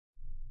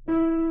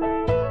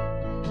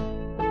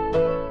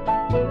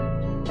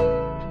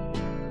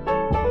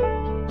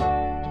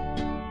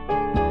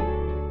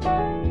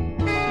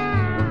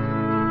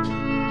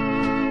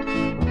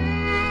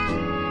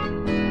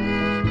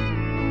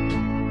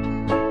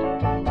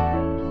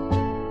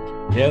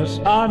Yes,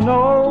 I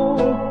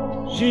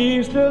know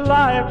she's the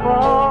life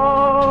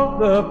of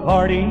the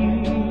party,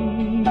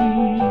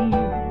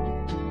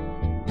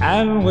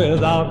 and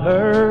without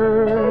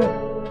her,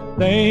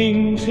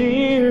 things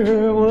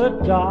here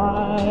would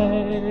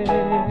die.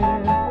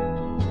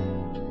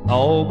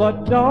 Oh,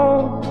 but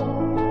don't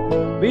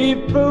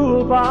be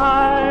fooled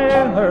by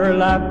her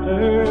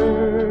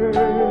laughter.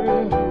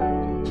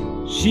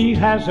 She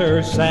has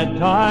her sad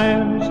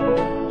times,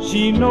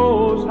 she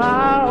knows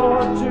how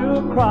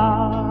to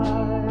cry.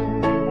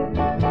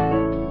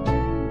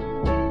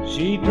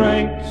 She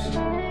drinks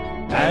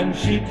and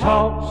she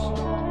talks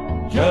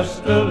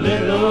just a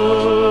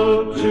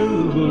little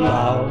too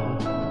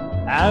loud,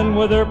 and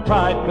with her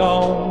pride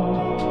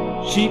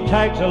gone, she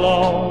tags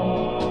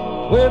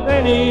along with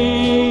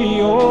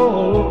any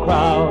old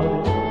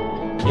crowd.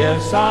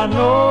 Yes, I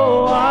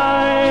know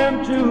I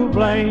am to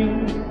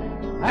blame,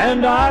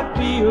 and I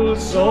feel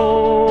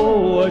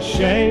so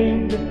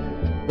ashamed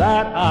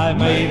that I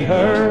made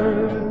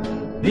her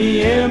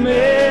the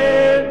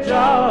image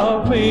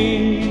of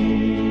me.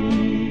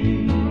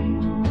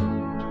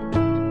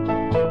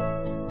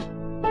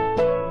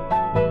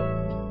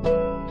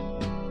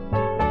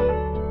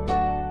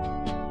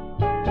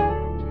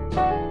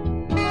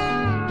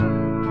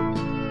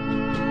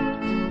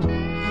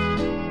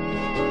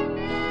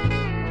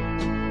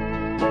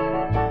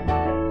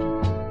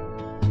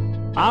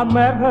 I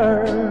met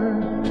her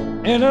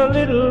in a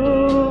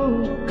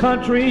little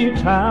country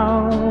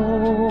town.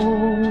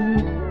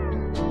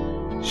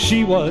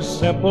 She was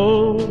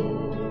simple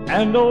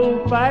and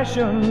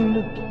old-fashioned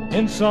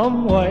in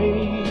some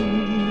ways,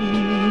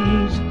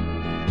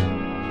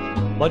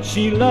 but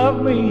she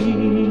loved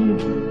me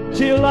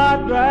till I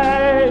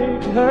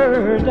dragged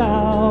her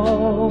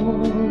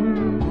down.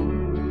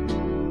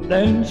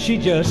 Then she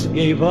just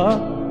gave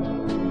up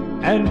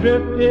and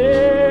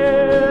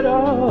drifted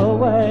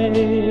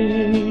away.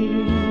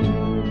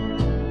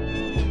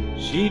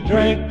 She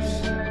drinks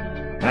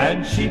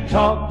and she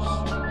talks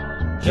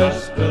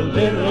just a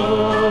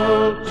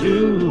little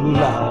too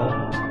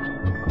loud,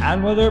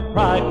 and with her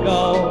pride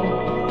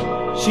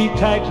gone, she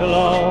tags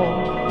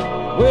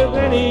along with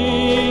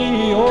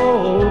any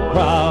old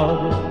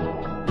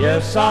crowd.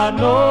 Yes, I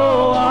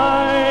know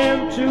I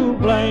am to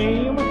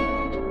blame,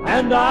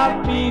 and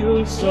I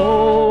feel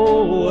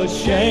so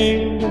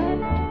ashamed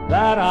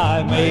that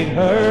I made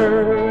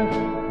her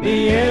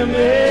the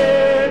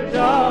image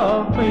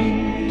of me.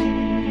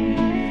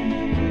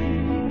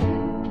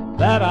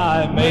 That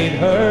I made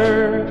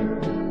her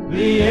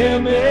the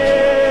image